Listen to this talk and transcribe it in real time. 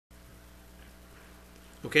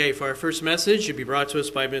Okay, for our first message, it'll be brought to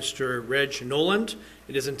us by Mr. Reg Noland.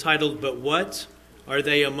 It is entitled, But What Are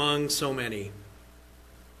They Among So Many?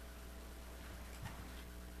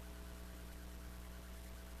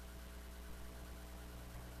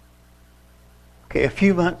 Okay, a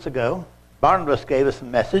few months ago, Barnabas gave us a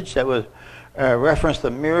message that was referenced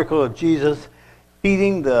the miracle of Jesus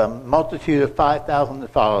feeding the multitude of 5,000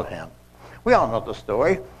 that followed him. We all know the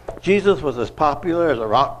story. Jesus was as popular as a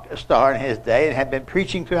rock star in his day and had been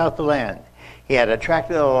preaching throughout the land. He had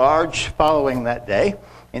attracted a large following that day.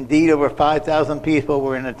 Indeed, over 5,000 people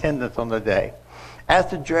were in attendance on the day. As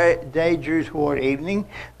the day drew toward evening,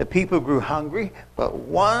 the people grew hungry, but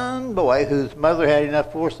one boy whose mother had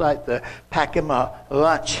enough foresight to pack him a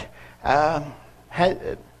lunch had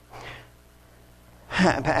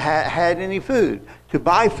any food. To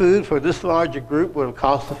buy food for this larger group would have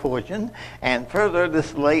cost a fortune, and further,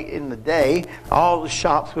 this late in the day, all the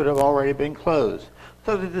shops would have already been closed.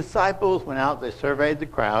 So the disciples went out, they surveyed the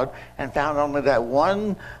crowd, and found only that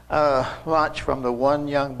one lunch from the one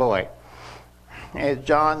young boy. As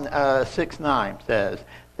John 6:9 says,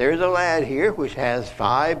 "There is a lad here which has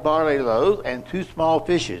 5 barley loaves and 2 small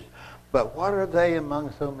fishes. But what are they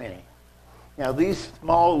among so many?" Now, these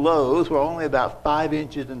small loaves were only about 5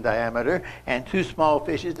 inches in diameter, and 2 small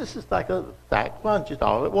fishes. This is like a sack lunch, is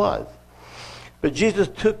all it was. But Jesus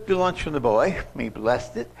took the lunch from the boy, he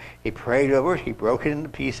blessed it, he prayed over it, he broke it into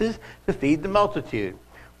pieces to feed the multitude.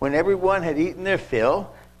 When everyone had eaten their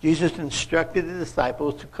fill, Jesus instructed the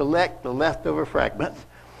disciples to collect the leftover fragments,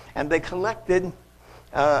 and they collected,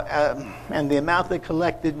 and the amount they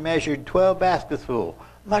collected measured 12 baskets full,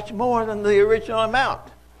 much more than the original amount.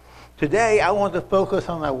 Today, I want to focus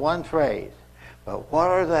on that one phrase, but what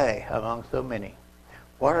are they among so many?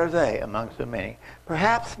 What are they among so many?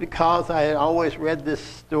 Perhaps because I had always read this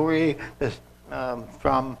story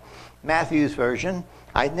from Matthew's version,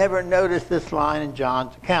 I'd never noticed this line in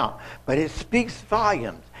John's account, but it speaks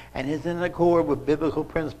volumes and is in accord with biblical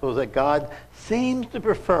principles that God seems to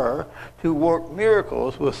prefer to work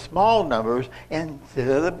miracles with small numbers instead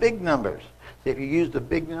of the big numbers. If you use the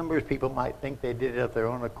big numbers, people might think they did it of their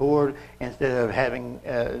own accord instead of having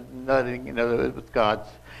nothing, with God's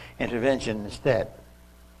intervention instead.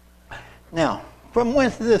 Now, from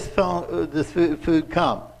whence did this food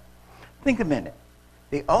come? Think a minute.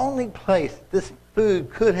 The only place this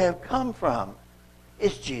food could have come from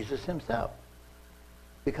is Jesus himself,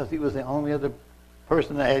 because he was the only other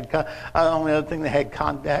person that had, only other thing that had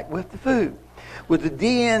contact with the food. With the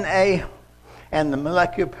DNA and the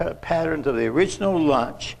molecular patterns of the original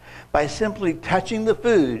lunch, by simply touching the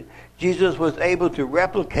food, Jesus was able to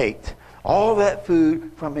replicate all that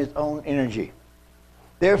food from his own energy.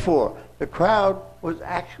 Therefore, the crowd was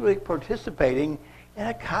actually participating in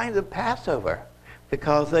a kind of Passover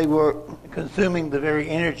because they were consuming the very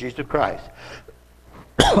energies of Christ.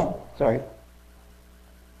 Sorry.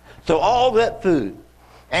 So all that food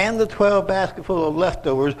and the 12 basketful of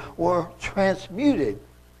leftovers were transmuted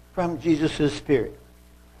from Jesus' spirit.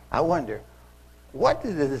 I wonder, what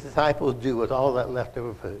did the disciples do with all that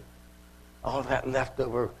leftover food? All that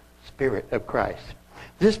leftover spirit of Christ.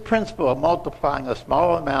 This principle of multiplying a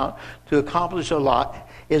small amount to accomplish a lot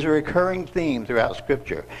is a recurring theme throughout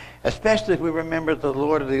Scripture, especially if we remember the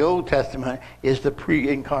Lord of the Old Testament is the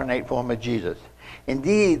pre-incarnate form of Jesus.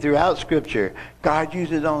 Indeed, throughout Scripture, God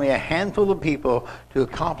uses only a handful of people to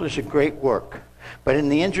accomplish a great work. But in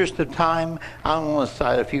the interest of time, I'm going to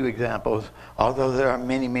cite a few examples, although there are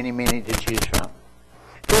many, many, many to choose from.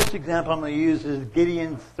 First example I'm going to use is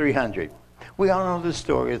Gideon's 300. We all know this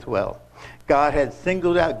story as well. God had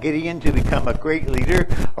singled out Gideon to become a great leader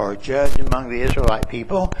or a judge among the Israelite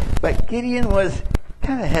people, but Gideon was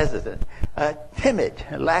kind of hesitant, timid,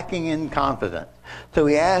 lacking in confidence. So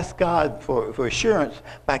he asked God for assurance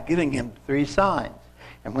by giving him 3 signs.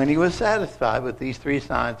 And when he was satisfied with these 3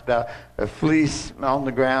 signs about a fleece on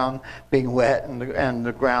the ground being wet and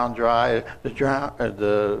the ground dry, the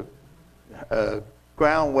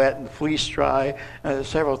ground wet and the fleece dry,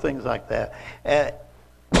 several things like that.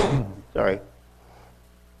 Sorry.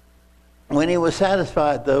 When he was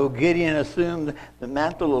satisfied, though, Gideon assumed the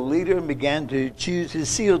mantle of leader and began to choose his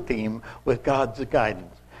SEAL team with God's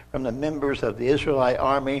guidance from the members of the Israelite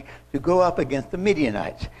army to go up against the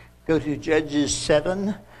Midianites. Go to Judges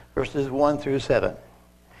 7, verses 1 through 7.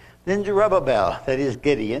 Then Jerubbaal, that is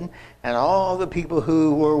Gideon, and all the people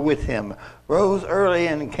who were with him rose early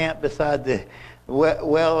and encamped beside the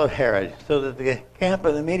well of Harod, so that the camp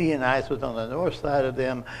of the Midianites was on the north side of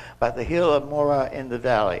them by the hill of Morah in the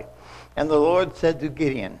valley. And the Lord said to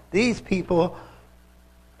Gideon, "These people,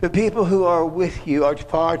 the people who are with you, are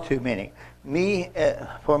far too many.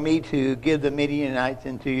 for me to give the Midianites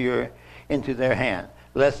into their hand,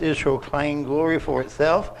 lest Israel claim glory for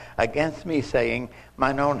itself against me, saying,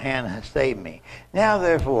 mine own hand has saved me. Now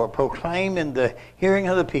therefore proclaim in the hearing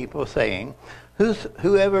of the people, saying,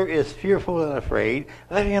 whoever is fearful and afraid,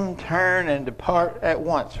 let him turn and depart at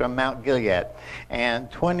once from Mount Gilead. And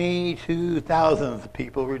 22,000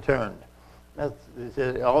 people returned. That's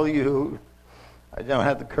all you who don't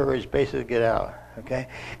have the courage basically to get out. Okay?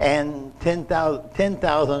 And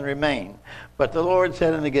 10,000 remain. But the Lord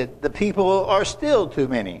said unto Gideon, the people are still too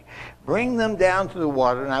many. Bring them down to the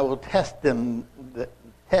water, and I will test them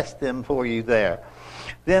for you there.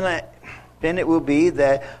 Then it will be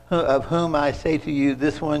that of whom I say to you,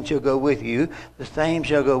 this one shall go with you, the same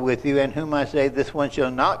shall go with you, and whom I say, this one shall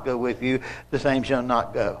not go with you, the same shall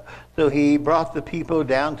not go. So he brought the people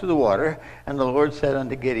down to the water, and the Lord said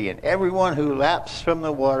unto Gideon, everyone who laps from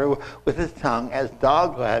the water with his tongue, as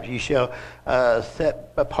dog laps, you shall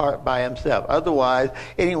set apart by himself. Otherwise,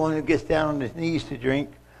 anyone who gets down on his knees to drink,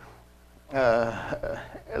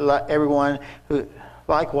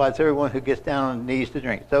 likewise, everyone who gets down on the knees to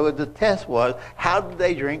drink. So the test was, how did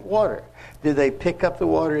they drink water? Did they pick up the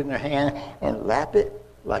water in their hand and lap it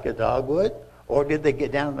like a dog would? Or did they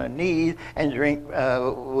get down on their knees and drink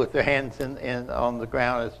with their hands on the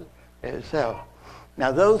ground itself?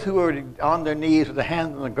 Now, those who were on their knees with their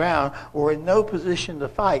hands on the ground were in no position to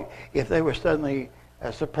fight if they were suddenly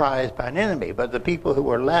surprised by an enemy. But the people who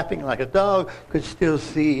were lapping like a dog could still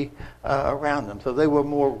see around them. So they were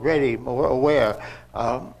more ready, more aware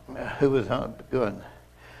who was good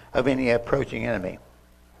of any approaching enemy.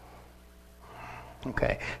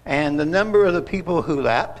 Okay. And the number of the people who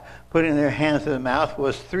lapped, putting their hands to the mouth,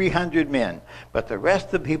 was 300 men. But the rest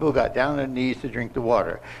of the people got down on their knees to drink the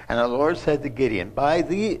water. And the Lord said to Gideon, by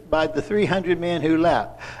the 300 men who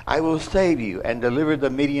lapped, I will save you and deliver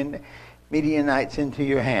the Midianites into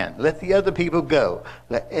your hand. Let the other people go.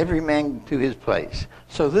 Let every man to his place.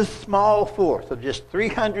 So this small force of just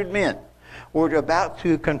 300 men were about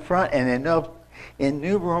to confront an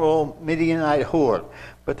innumerable Midianite horde.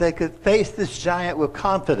 But they could face this giant with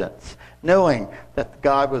confidence, knowing that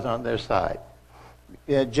God was on their side.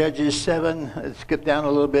 Judges 7, skip down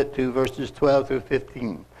a little bit to verses 12 through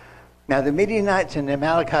 15. Now the Midianites and the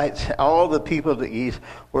Amalekites, all the people of the east,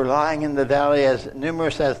 were lying in the valley as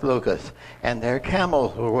numerous as locusts, and their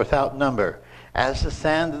camels were without number, as the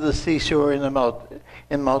sand of the seashore in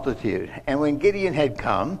multitude. And when Gideon had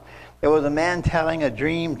come, there was a man telling a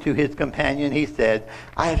dream to his companion. He said,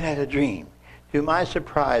 I have had a dream. To my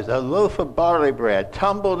surprise, a loaf of barley bread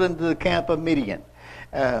tumbled into the camp of Midian.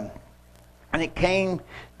 And it came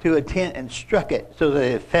to a tent and struck it so that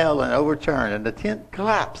it fell and overturned, and the tent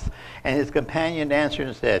collapsed. And his companion answered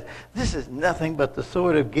and said, this is nothing but the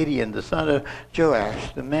sword of Gideon, the son of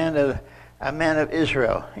Joash, a man of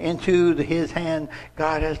Israel. Into his hand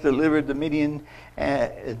God has delivered Midian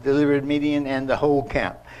and the whole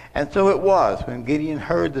camp. And so it was, when Gideon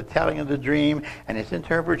heard the telling of the dream and its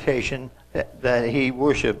interpretation, that he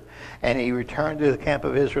worshipped, and he returned to the camp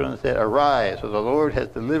of Israel and said, arise, for the Lord has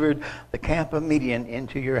delivered the camp of Midian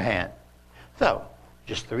into your hand. So,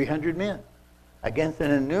 just 300 men against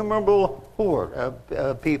an innumerable horde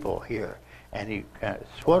of people here. And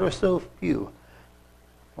what are so few?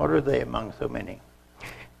 What are they among so many?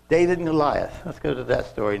 David and Goliath. Let's go to that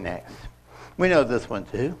story next. We know this one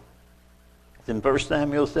too. It's in 1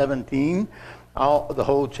 Samuel 17. The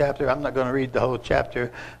whole chapter. I'm not going to read the whole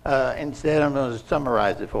chapter. Instead, I'm going to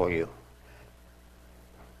summarize it for you.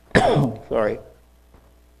 Sorry.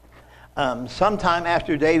 Sometime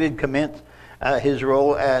after David commenced his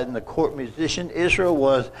role as the court musician, Israel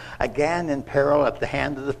was again in peril at the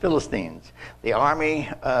hand of the Philistines. The army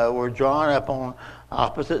were drawn up on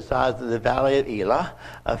opposite sides of the valley of Elah,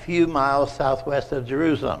 a few miles southwest of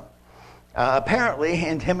Jerusalem. Apparently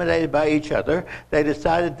intimidated by each other, they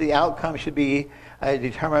decided the outcome should be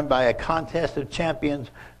determined by a contest of champions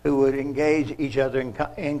who would engage each other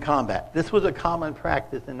in combat. This was a common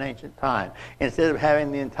practice in ancient times. Instead of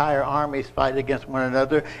having the entire armies fight against one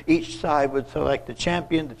another, each side would select a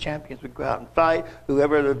champion. The champions would go out and fight.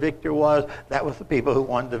 Whoever the victor was, that was the people who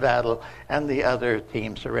won the battle, and the other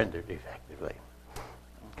team surrendered effectively.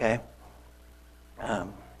 Okay? All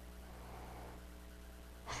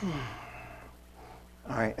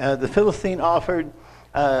right. The Philistine offered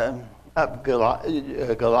up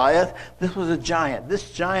Goliath. This was a giant.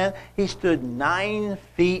 This giant, he stood 9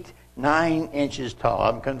 feet 9 inches tall.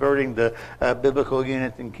 I'm converting the biblical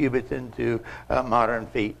units and cubits into modern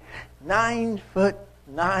feet. 9 foot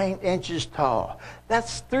 9 inches tall.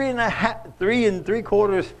 That's 3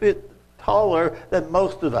 3/4 feet taller than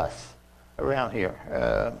most of us around here.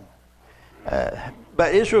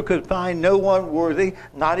 But Israel could find no one worthy,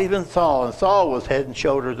 not even Saul. And Saul was head and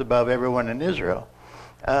shoulders above everyone in Israel.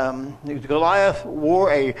 Goliath wore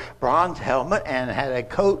a bronze helmet and had a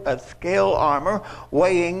coat of scale armor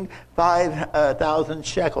weighing 5,000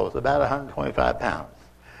 shekels, about 125 pounds.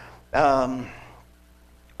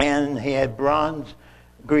 And he had bronze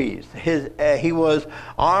greaves. He was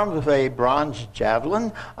armed with a bronze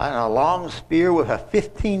javelin and a long spear with a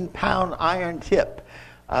 15-pound iron tip.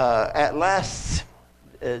 At last,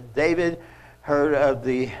 David heard of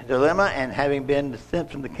the dilemma, and having been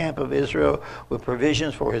sent from the camp of Israel with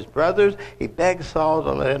provisions for his brothers, he begged Saul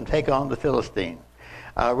to let him take on the Philistine.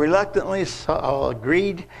 Reluctantly, Saul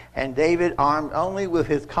agreed, and David, armed only with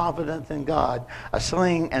his confidence in God, a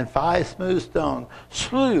sling and 5 smooth stones,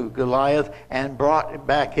 slew Goliath and brought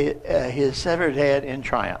back his severed head in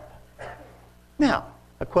triumph. Now,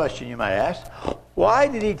 a question you might ask, why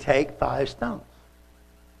did he take 5 stones?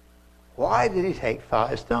 Why did he take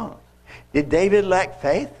 5 stones? Did David lack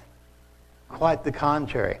faith? Quite the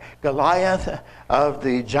contrary. Goliath of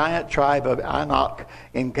the giant tribe of Anak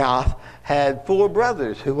in Gath had 4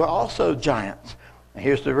 brothers who were also giants. And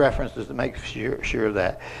here's the references to make sure of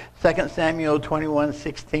that. 2 Samuel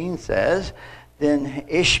 21:16 says, Then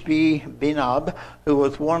Ishbi-Benob, who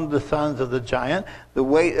was one of the sons of the giant, the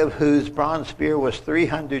weight of whose bronze spear was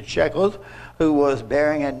 300 shekels, who was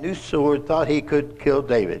bearing a new sword, thought he could kill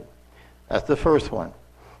David. That's the first one.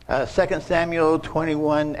 2 Samuel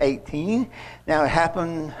 21:18. Now it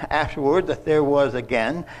happened afterward that there was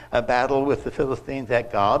again a battle with the Philistines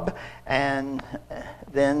at Gob, and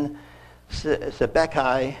then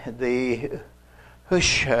Sibbecai the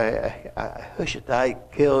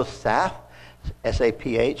Hushathite kills Saph,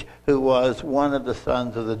 S-A-P-H, who was one of the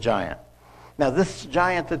sons of the giant. Now this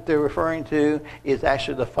giant that they're referring to is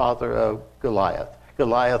actually the father of Goliath.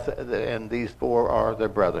 Goliath and these 4 are their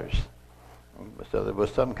brothers. So there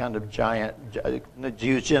was some kind of giant, the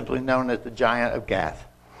Jews simply known as the giant of Gath.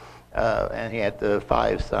 And he had the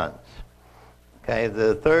 5 sons. Okay,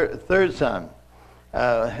 the third son,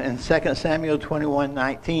 in 2 Samuel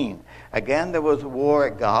 21:19. Again, there was a war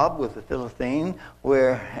at Gob with the Philistine,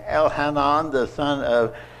 where Elhanan, the son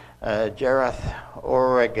of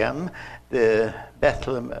Jerath-Oregim, the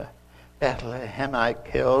Bethlehemite,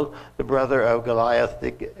 killed the brother of Goliath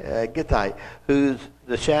the Gittite, the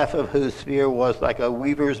shaft of whose spear was like a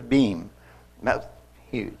weaver's beam. That's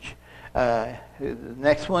huge. The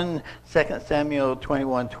next one, 2 Samuel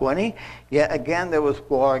 21:20. Yet again there was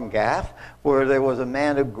war in Gath, where there was a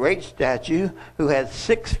man of great stature who had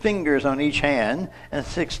 6 fingers on each hand and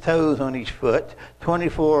 6 toes on each foot,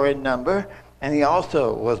 24 in number, and he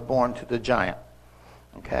also was born to the giant.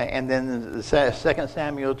 Okay, and then the 2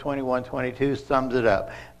 Samuel 21:22 sums it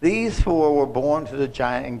up. These 4 were born to the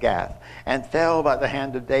giant in Gath, and fell by the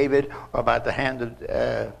hand of David, or by the hand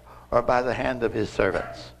of his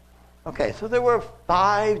servants. Okay, so there were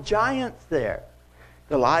 5 giants there.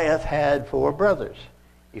 Goliath had 4 brothers,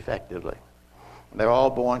 effectively. They're all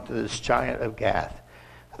born to this giant of Gath.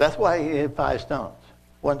 That's why he had 5 stones,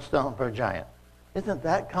 1 stone per giant. Isn't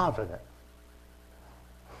that confident?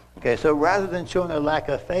 Okay, so rather than showing a lack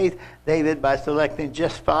of faith, David, by selecting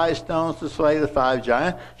just 5 stones to slay the 5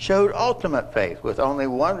 giants, showed ultimate faith, with only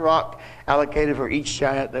 1 rock allocated for each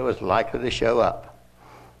giant that was likely to show up.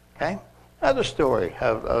 Okay, another story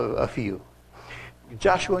of a few.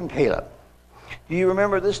 Joshua and Caleb. Do you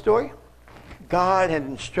remember this story? God had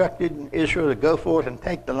instructed Israel to go forth and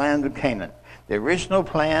take the land of Canaan. The original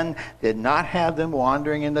plan did not have them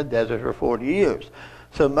wandering in the desert for 40 years.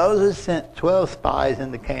 So Moses sent 12 spies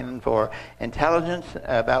into Canaan for intelligence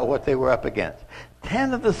about what they were up against.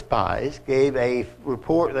 10 of the spies gave a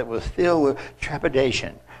report that was filled with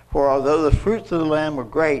trepidation. For although the fruits of the land were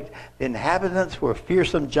great, the inhabitants were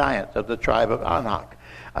fearsome giants of the tribe of Anak.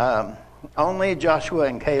 Only Joshua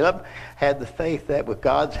and Caleb had the faith that with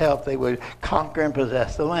God's help they would conquer and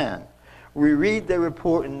possess the land. We read the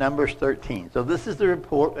report in Numbers 13. So this is the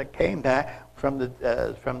report that came back from the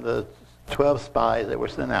 12 spies that were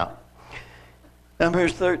sent out.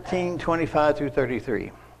 Numbers 13:25 through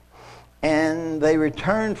 33. And they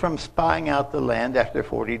returned from spying out the land after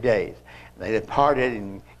 40 days. They departed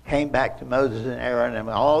and came back to Moses and Aaron and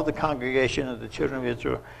all the congregation of the children of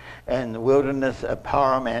Israel in the wilderness of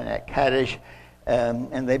Param and at Kadesh.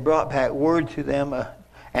 And they brought back word to them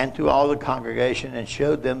and to all the congregation and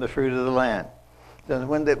showed them the fruit of the land. So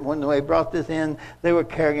when they brought this in, they were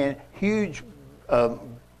carrying huge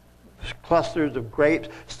clusters of grapes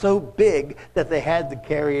so big that they had to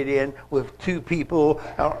carry it in with 2 people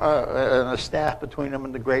and a staff between them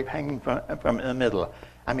and the grape hanging from in the middle.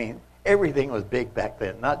 I mean, everything was big back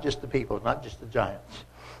then, not just the people, not just the giants.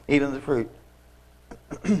 even the fruit.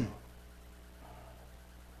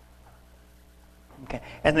 Okay.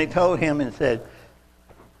 And they told him and said,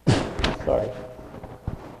 sorry.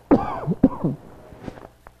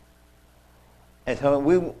 And so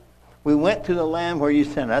we went to the land where you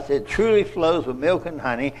sent us. It truly flows with milk and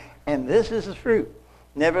honey, and this is the fruit.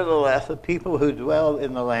 Nevertheless, the people who dwell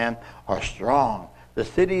in the land are strong. The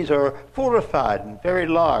cities are fortified and very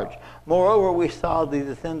large. Moreover, we saw the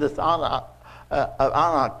descendants of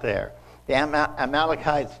Anak there. The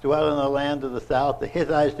Amalekites dwell in the land of the south. The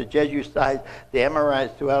Hittites, the Jebusites, the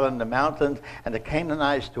Amorites dwell in the mountains, and the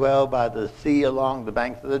Canaanites dwell by the sea along the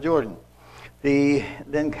banks of the Jordan.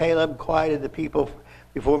 Then Caleb quieted the people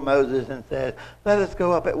before Moses and said, "Let us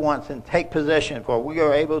go up at once and take possession, for we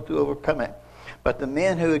are able to overcome it." But the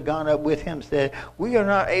men who had gone up with him said, "We are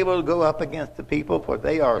not able to go up against the people, for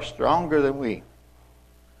they are stronger than we."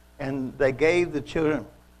 And they gave the children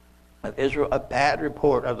of Israel a bad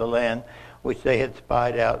report of the land which they had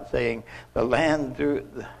spied out, saying, The land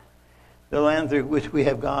through which we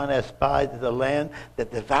have gone as spies is a land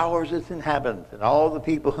that devours its inhabitants, and all the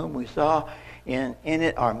people whom we saw in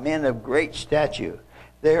it are men of great stature.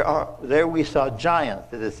 There we saw giants.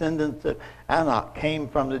 The descendants of Anak came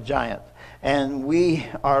from the giants, and we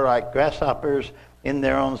are like grasshoppers in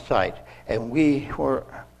their own sight, and we were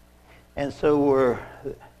in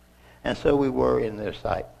their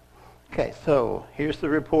sight. Okay, so here's the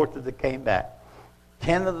report that came back.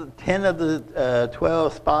 10 of the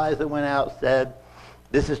 12 spies that went out said,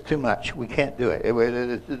 "This is too much. We can't do it.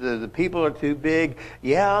 The people are too big.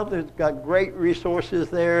 Yeah, there's got great resources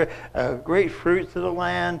there, great fruits of the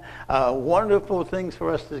land, wonderful things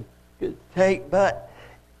for us to take, but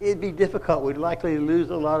it'd be difficult. We'd likely lose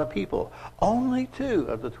a lot of people." Only 2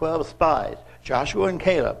 of the 12 spies, Joshua and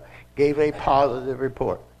Caleb, gave a positive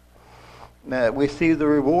report. We see the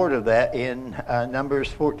reward of that in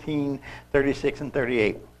Numbers 14:36 and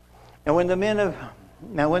 38. Now when the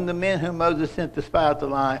men whom Moses sent to spy out the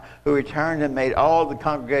land, who returned and made all the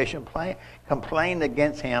congregation complain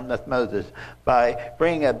against him, that's Moses, by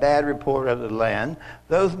bringing a bad report of the land,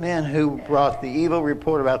 those men who brought the evil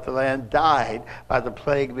report about the land died by the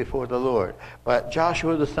plague before the Lord. But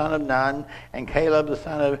Joshua the son of Nun and Caleb the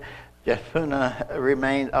son of Jephunneh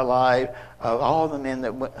remained alive of all the men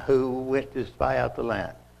who went to spy out the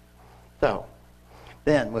land. So,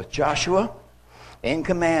 then with Joshua in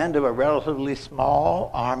command of a relatively small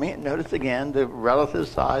army, notice again the relative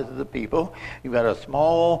size of the people. You've got a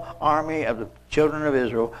small army of the children of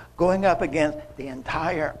Israel going up against the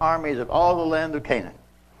entire armies of all the land of Canaan.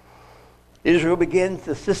 Israel begins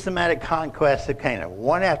the systematic conquest of Canaan,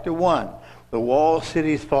 one after one. The walled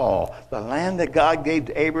cities fall. The land that God gave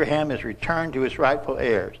to Abraham is returned to its rightful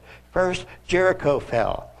heirs. First, Jericho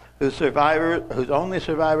fell, whose only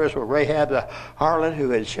survivors were Rahab the harlot, who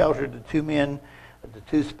had sheltered the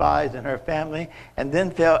 2 spies and her family, and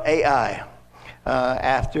then fell Ai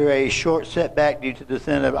after a short setback due to the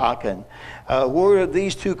sin of Achan. Word of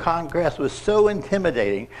these 2 conquests was so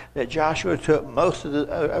intimidating that Joshua took most of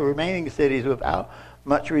the remaining cities without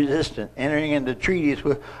much resistance, entering into treaties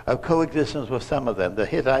of coexistence with some of them, the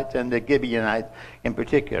Hittites and the Gibeonites in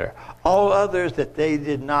particular. All others that they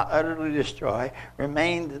did not utterly destroy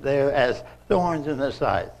remained there as thorns in their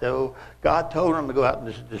side. So God told them to go out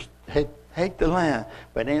and just take the land,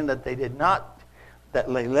 but in that they did not,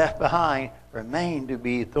 that they left behind, remained to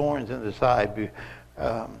be thorns in the side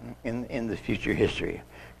in the future history.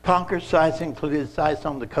 Conquered sites included sites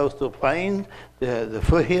on the coastal plains, the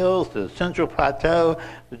foothills, the central plateau,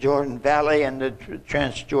 the Jordan Valley, and the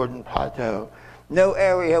Transjordan Plateau. No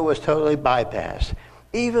area was totally bypassed.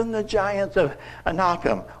 Even the giants of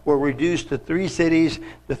Anakim were reduced to 3 cities,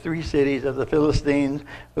 the 3 cities of the Philistines,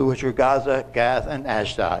 which were Gaza, Gath, and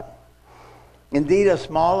Ashdod. Indeed, a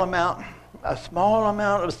small amount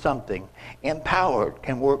of something empowered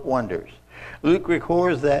can work wonders. Luke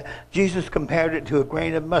records that Jesus compared it to a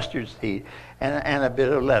grain of mustard seed and a bit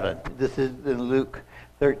of leaven. This is in Luke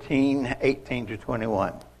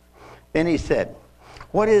 13:18-21. Then he said,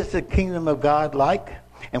 "What is the kingdom of God like?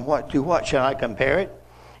 And to what shall I compare it?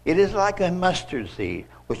 It is like a mustard seed,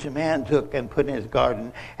 which a man took and put in his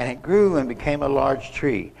garden, and it grew and became a large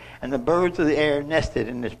tree, and the birds of the air nested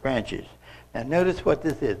in its branches." Now notice what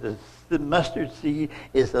this is. The mustard seed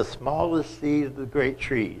is the smallest seed of the great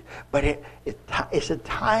trees. But it's a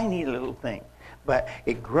tiny little thing. But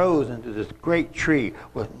it grows into this great tree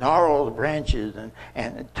with gnarled branches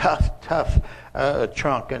and tough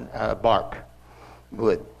trunk and bark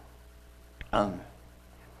wood.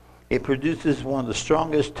 It produces one of the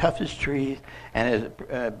strongest, toughest trees and is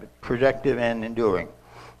productive and enduring.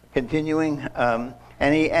 Continuing,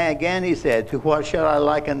 and he said, to what shall I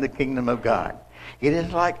liken the kingdom of God? It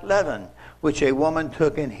is like leaven, which a woman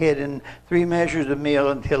took and hid in 3 measures of meal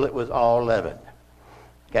until it was all leavened.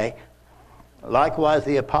 Okay? Likewise,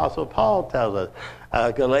 the Apostle Paul tells us,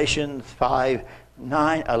 Galatians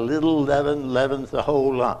 5:9, a little leaven leavens the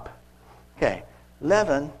whole lump. Okay,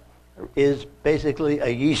 leaven is basically a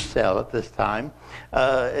yeast cell at this time.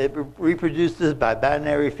 It reproduces by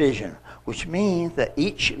binary fission, which means that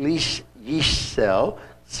each yeast cell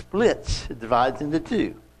splits, it divides into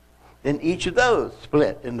 2. Then each of those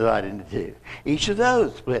split and divided into 2. Each of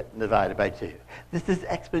those split and divided by 2. This is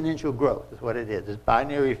exponential growth, is what it is. It's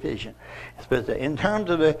binary fission. In terms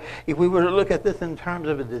of if we were to look at this in terms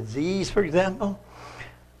of a disease, for example,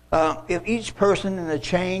 if each person in the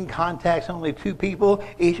chain contacts only 2 people,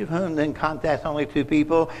 each of whom then contacts only 2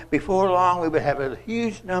 people, before long we would have a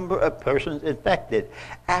huge number of persons infected.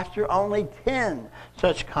 After only 10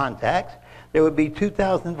 such contacts, there would be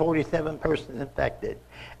 2,047 persons infected.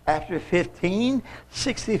 After 15,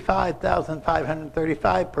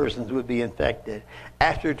 65,535 persons would be infected.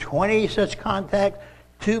 After 20 such contacts,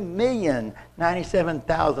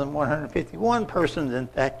 2,097,151 persons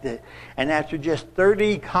infected. And after just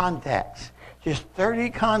 30 contacts,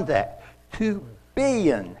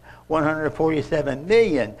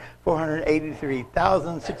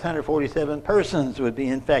 2,147,483,647 persons would be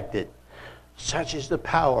infected. Such is the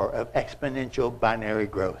power of exponential binary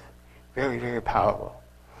growth. Very, very powerful.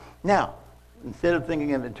 Now, instead of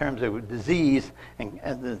thinking of it in terms of disease and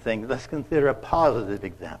the thing, let's consider a positive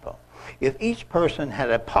example. If each person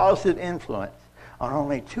had a positive influence on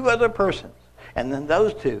only 2 other persons, and then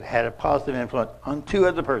those 2 had a positive influence on 2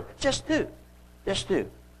 other persons, just two,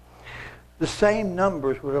 the same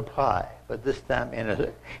numbers would apply, but this time in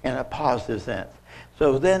a positive sense.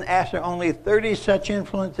 So then after only 30 such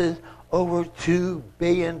influences, over 2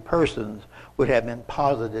 billion persons would have been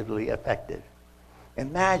positively affected.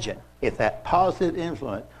 Imagine if that positive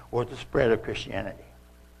influence were the spread of Christianity.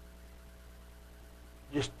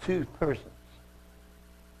 Just 2 persons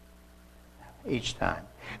each time.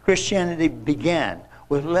 Christianity began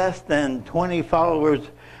with less than 20 followers,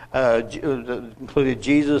 included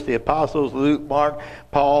Jesus, the apostles, Luke, Mark,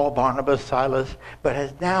 Paul, Barnabas, Silas, but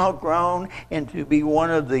has now grown into be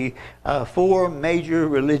one of the 4 major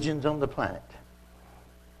religions on the planet.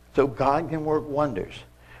 So God can work wonders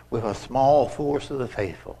with a small force of the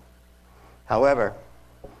faithful. However,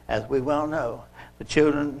 as we well know, the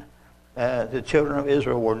children of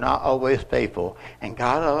Israel were not always faithful, and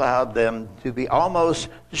God allowed them to be almost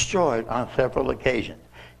destroyed on several occasions.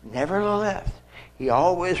 Nevertheless, he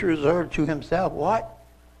always reserved to himself what?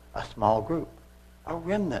 A small group, a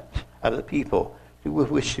remnant of the people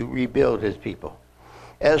with which to rebuild his people.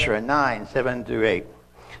 Ezra 9:7-8.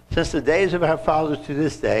 Since the days of our fathers to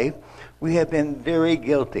this day, we have been very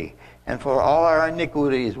guilty, and for all our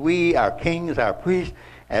iniquities, we, our kings, our priests,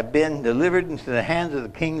 have been delivered into the hands of the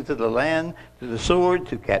kings of the land, to the sword,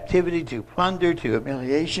 to captivity, to plunder, to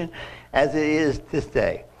humiliation, as it is this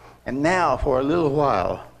day. And now, for a little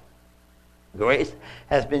while, grace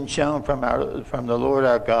has been shown from the Lord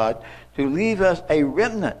our God to leave us a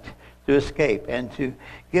remnant to escape and to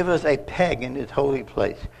give us a peg in his holy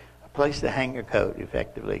place, a place to hang your coat,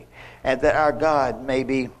 effectively, and that our God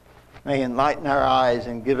may enlighten our eyes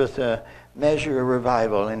and give us a measure of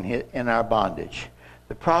revival in our bondage.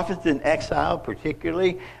 The prophets in exile,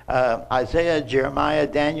 particularly Isaiah, Jeremiah,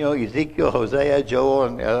 Daniel, Ezekiel, Hosea, Joel,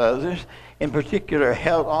 and others, in particular,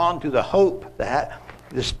 held on to the hope that,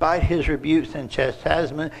 despite his rebukes and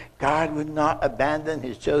chastisement, God would not abandon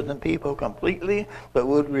his chosen people completely, but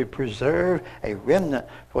would preserve a remnant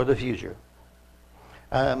for the future.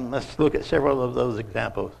 Let's look at several of those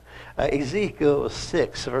examples. Ezekiel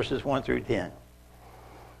 6, verses 1-10.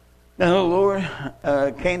 Now the Lord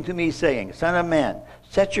came to me saying, Son of man,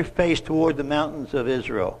 set your face toward the mountains of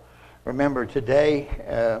Israel. Remember, today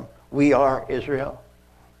we are Israel.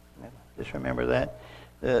 Just remember that.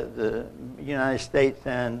 The United States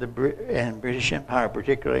and British Empire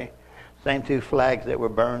particularly, same 2 flags that were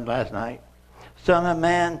burned last night. Son of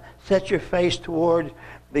man, set your face toward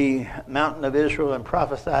the mountain of Israel and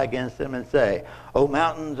prophesy against them and say, O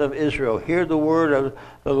mountains of Israel, hear the word of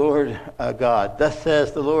the Lord God. Thus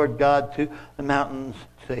says the Lord God to the mountains,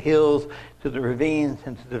 to the hills, to the ravines,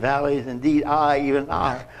 and to the valleys. Indeed, even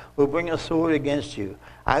I, will bring a sword against you.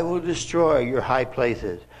 I will destroy your high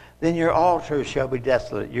places. Then your altars shall be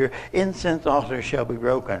desolate. Your incense altars shall be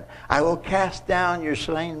broken. I will cast down your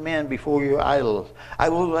slain men before your idols. I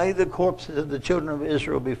will lay the corpses of the children of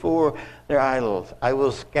Israel before their idols. I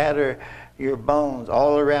will scatter your bones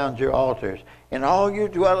all around your altars. In all your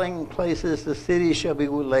dwelling places the cities shall be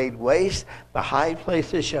laid waste. The high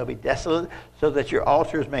places shall be desolate, so that your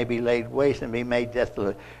altars may be laid waste and be made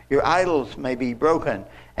desolate. Your idols may be broken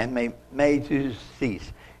and made to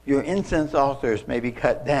cease. Your incense altars may be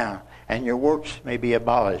cut down, and your works may be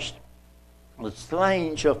abolished. The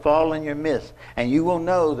slain shall fall in your midst, and you will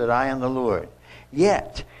know that I am the Lord.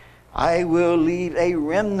 Yet I will leave a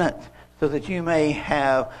remnant, so that you may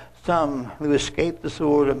have some who escape the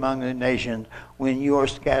sword among the nations when you are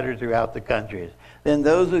scattered throughout the countries. Then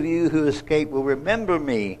those of you who escape will remember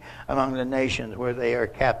me among the nations where they are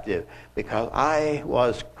captive, because I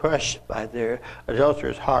was crushed by their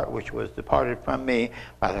adulterous heart, which was departed from me,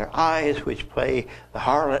 by their eyes which play the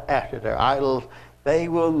harlot after their idols. They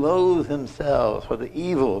will loathe themselves for the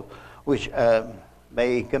evil which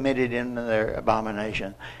they committed in their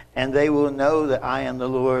abomination. And they will know that I am the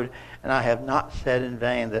Lord, and I have not said in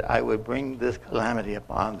vain that I would bring this calamity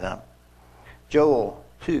upon them. Joel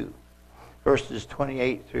 2, verses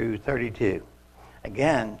 28 through 32.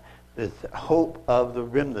 Again, there's hope of the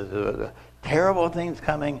remnant. The terrible things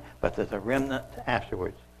coming, but there's a remnant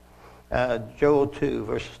afterwards. Joel 2,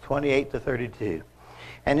 verses 28 to 32.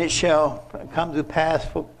 And it shall come to pass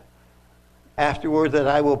afterward that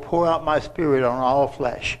I will pour out my spirit on all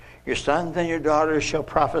flesh. Your sons and your daughters shall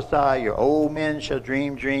prophesy. Your old men shall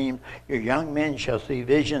dream dreams. Your young men shall see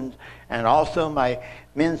visions. And also my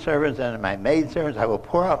men servants and my maidservants, I will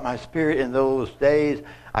pour out my spirit in those days.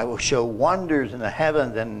 I will show wonders in the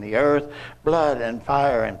heavens and in the earth, blood and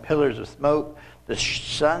fire and pillars of smoke. The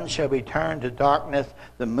sun shall be turned to darkness,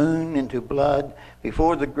 the moon into blood,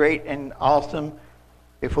 before the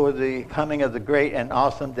coming of the great and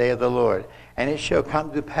awesome day of the Lord. And it shall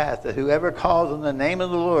come to pass that whoever calls on the name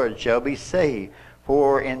of the Lord shall be saved.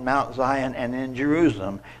 For in Mount Zion and in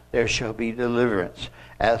Jerusalem there shall be deliverance,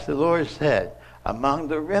 as the Lord said, among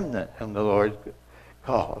the remnant whom the Lord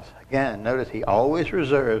calls. Again, notice he always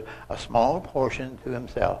reserves a small portion to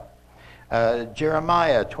himself.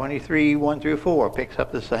 Jeremiah 23, 1 through 4 picks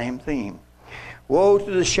up the same theme. Woe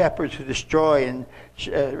to the shepherds who destroy, and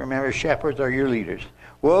remember, shepherds are your leaders.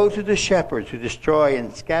 Woe to the shepherds who destroy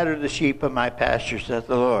and scatter the sheep of my pasture, says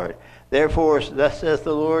the Lord. Therefore, thus says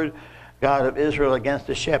the Lord God of Israel against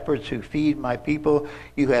the shepherds who feed my people.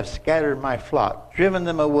 You have scattered my flock, driven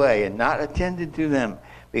them away, and not attended to them.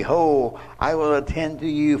 Behold, I will attend to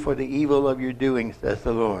you for the evil of your doing, says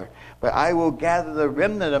the Lord. But I will gather the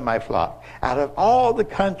remnant of my flock out of all the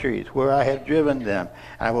countries where I have driven them.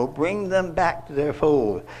 And I will bring them back to their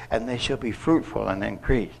fold, and they shall be fruitful and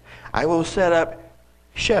increase. I will set up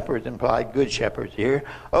shepherds, implied good shepherds here,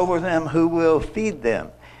 over them who will feed them,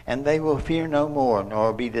 and they will fear no more,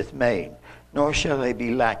 nor be dismayed, nor shall they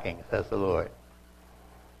be lacking, says the Lord.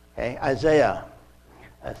 Okay, Isaiah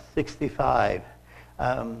 65,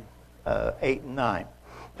 8 and 9.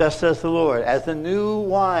 Thus says the Lord, as the new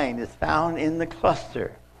wine is found in the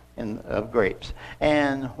cluster of grapes,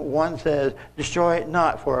 and one says, destroy it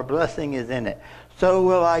not, for a blessing is in it, so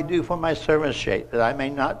will I do for my servants' sake, that I may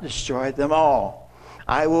not destroy them all.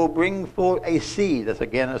 I will bring forth a seed, that's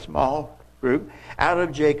again a small group, out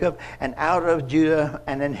of Jacob and out of Judah,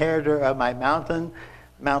 an inheritor of my mountain.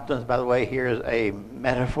 Mountains, by the way, here is a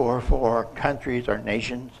metaphor for countries or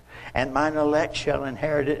nations. And mine elect shall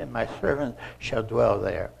inherit it, and my servants shall dwell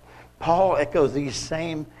there. Paul echoes these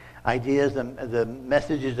same ideas, the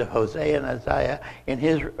messages of Hosea and Isaiah, in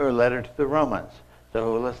his letter to the Romans.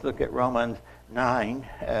 So let's look at Romans 9,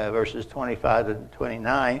 verses 25 to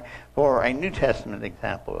 29, for a New Testament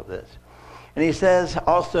example of this. And he says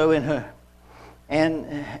also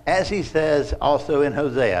as he says also in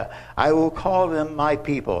Hosea, I will call them my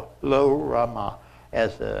people, Lo Ramah,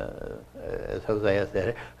 as Hosea said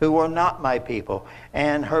it, who were not my people,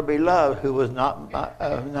 and her beloved who was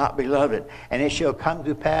not beloved. And it shall come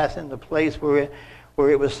to pass in the place where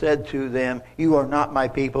it was said to them, you are not my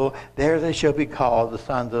people, there they shall be called the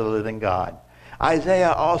sons of the living God.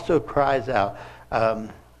 Isaiah also cries out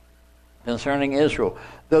concerning Israel,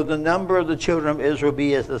 though the number of the children of Israel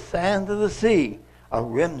be as the sands of the sea, a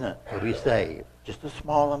remnant will be saved, just a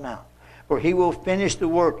small amount. For he will finish the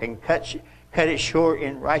work and cut it short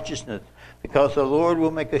in righteousness, because the Lord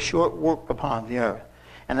will make a short work upon the earth.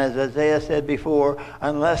 And as Isaiah said before,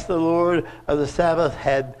 unless the Lord of the Sabbath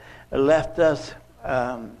had left us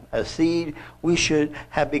a seed, we should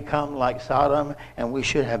have become like Sodom, and we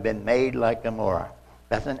should have been made like Gomorrah.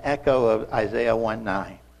 That's an echo of Isaiah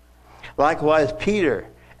 1:9. Likewise, Peter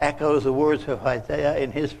echoes the words of Isaiah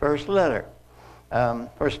in his first letter, 1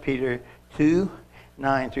 Peter 2,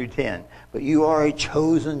 9 through 10. But you are a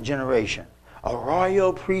chosen generation, a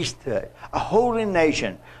royal priesthood, a holy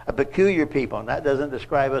nation, a peculiar people. And that doesn't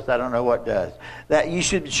describe us. I don't know what does. That you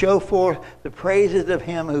should show forth the praises of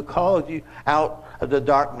him who called you out of the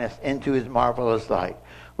darkness into his marvelous light,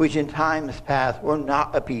 which in times past were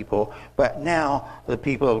not a people, but now the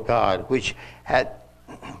people of God, which had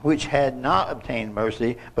not obtained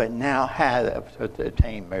mercy, but now had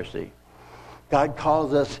obtained mercy. God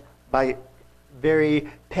calls us by very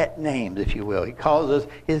pet names, if you will. He calls us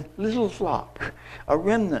his little flock, a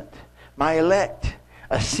remnant, my elect,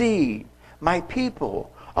 a seed, my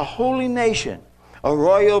people, a holy nation, a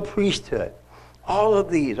royal priesthood. All of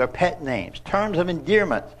these are pet names, terms of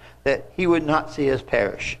endearment that he would not see us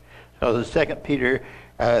perish. So the 2 Peter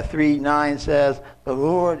 3:9 says, the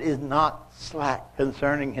Lord is not slack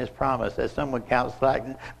concerning his promise, as some would count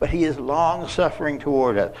slackness, but he is long-suffering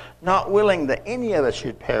toward us, not willing that any of us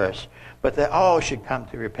should perish, but that all should come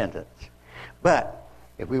to repentance. But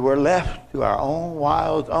if we were left to our own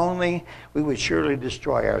wiles only, we would surely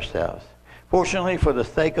destroy ourselves. Fortunately, for the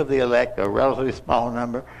sake of the elect, a relatively small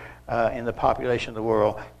number in the population of the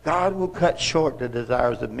world, God will cut short the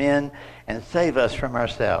desires of men and save us from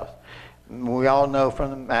ourselves. We all know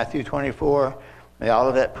from Matthew 24, the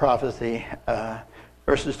Olivet prophecy,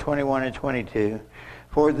 verses 21 and 22.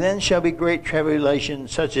 For then shall be great tribulation,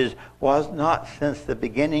 such as was not since the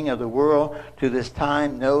beginning of the world to this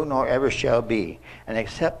time, no, nor ever shall be. And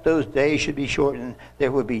except those days should be shortened,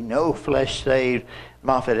 there would be no flesh saved,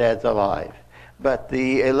 Moffat adds, alive. But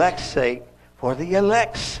the elect's sake, for the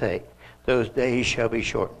elect's sake, those days shall be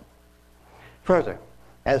shortened. Further,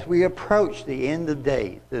 as we approach the end of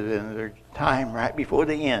days, the time right before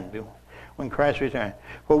the end, when Christ returns,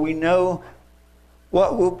 for we know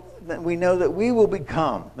that we will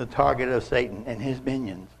become the target of Satan and his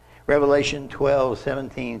minions. Revelation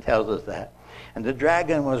 12:17 tells us that. And the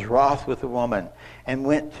dragon was wroth with the woman, and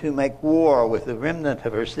went to make war with the remnant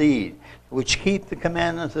of her seed, which keep the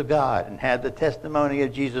commandments of God and have the testimony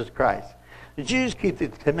of Jesus Christ. The Jews keep the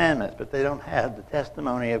commandments, but they don't have the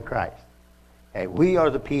testimony of Christ. Okay, we are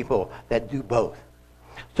the people that do both.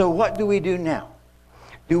 So what do we do now?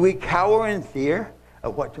 Do we cower in fear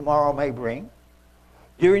of what tomorrow may bring?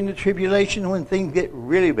 During the tribulation, when things get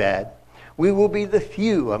really bad, we will be the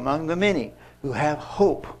few among the many who have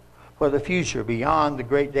hope for the future beyond the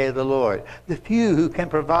great day of the Lord. The few who can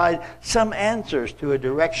provide some answers to a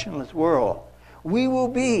directionless world. We will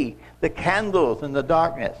be the candles in the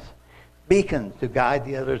darkness, beacons to guide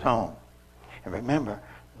the others home. And remember,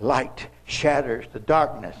 light shatters the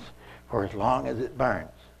darkness for as long as it burns.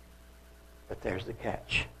 But there's the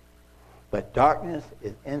catch. But darkness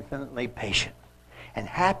is infinitely patient and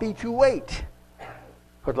happy to wait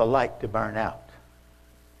for the light to burn out.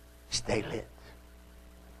 Stay lit.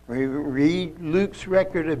 Read Luke's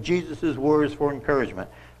record of Jesus' words for encouragement.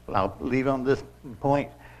 I'll leave on this point.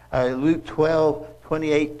 Luke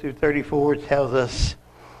 12:28 through 34 tells us,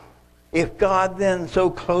 if God then so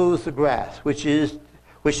clothes the grass, which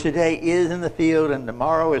today is in the field and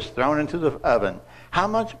tomorrow is thrown into the oven, how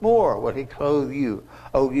much more will he clothe you,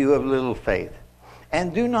 O you of little faith?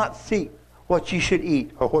 And do not seek what you should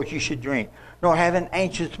eat or what you should drink, nor have an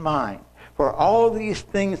anxious mind. For all these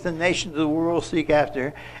things the nations of the world seek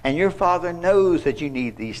after, and your Father knows that you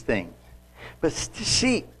need these things. But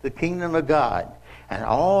seek the kingdom of God, and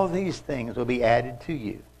all these things will be added to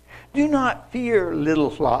you. Do not fear, little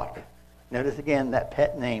flock. Notice again that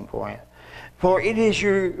pet name for him. For it is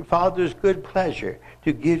your Father's good pleasure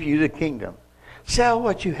to give you the kingdom. Sell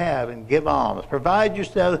what you have and give alms. Provide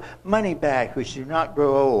yourself money bags which do not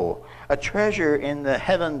grow old, a treasure in the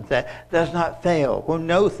heavens that does not fail, where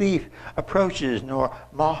no thief approaches nor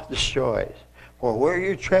moth destroys. For where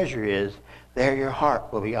your treasure is, there your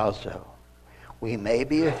heart will be also. We may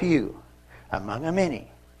be a few among a many,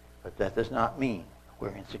 but that does not mean we're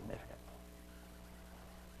insignificant.